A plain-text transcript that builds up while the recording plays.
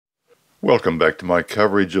Welcome back to my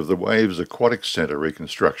coverage of the Waves Aquatic Centre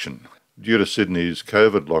reconstruction. Due to Sydney's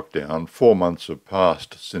COVID lockdown, 4 months have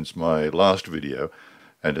passed since my last video,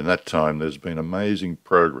 and in that time there's been amazing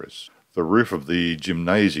progress. The roof of the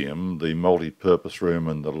gymnasium, the multi-purpose room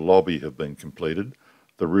and the lobby have been completed.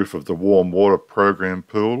 The roof of the warm water program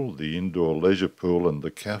pool, the indoor leisure pool and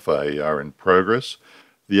the café are in progress.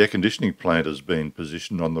 The air conditioning plant has been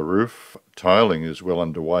positioned on the roof. Tiling is well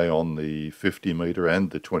underway on the 50 metre and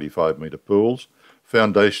the 25 metre pools.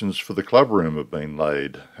 Foundations for the club room have been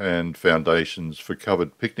laid, and foundations for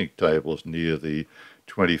covered picnic tables near the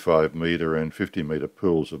 25 metre and 50 metre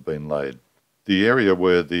pools have been laid. The area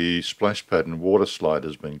where the splash pad and water slide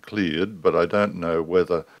has been cleared, but I don't know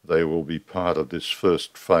whether they will be part of this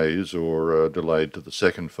first phase or delayed to the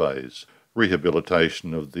second phase.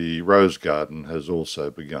 Rehabilitation of the rose garden has also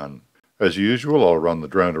begun. As usual, I'll run the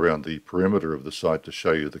drone around the perimeter of the site to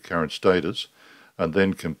show you the current status, and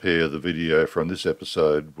then compare the video from this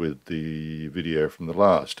episode with the video from the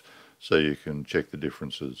last, so you can check the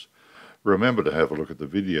differences. Remember to have a look at the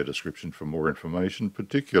video description for more information,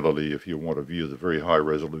 particularly if you want to view the very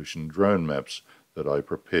high-resolution drone maps that I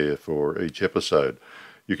prepare for each episode.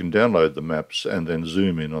 You can download the maps and then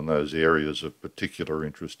zoom in on those areas of particular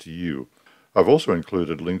interest to you. I've also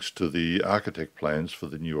included links to the architect plans for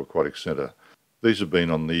the new aquatic centre. These have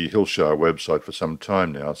been on the Hills Shire website for some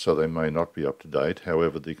time now, so they may not be up to date.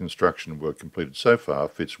 However, the construction work completed so far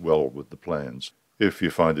fits well with the plans. If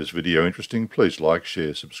you find this video interesting, please like,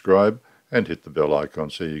 share, subscribe, and hit the bell icon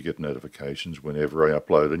so you get notifications whenever I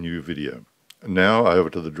upload a new video. Now over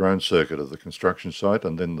to the drone circuit of the construction site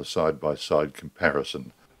and then the side-by-side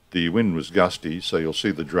comparison. The wind was gusty, so you'll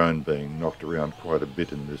see the drone being knocked around quite a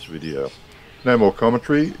bit in this video. No more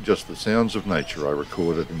commentary, just the sounds of nature I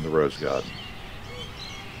recorded in the rose garden.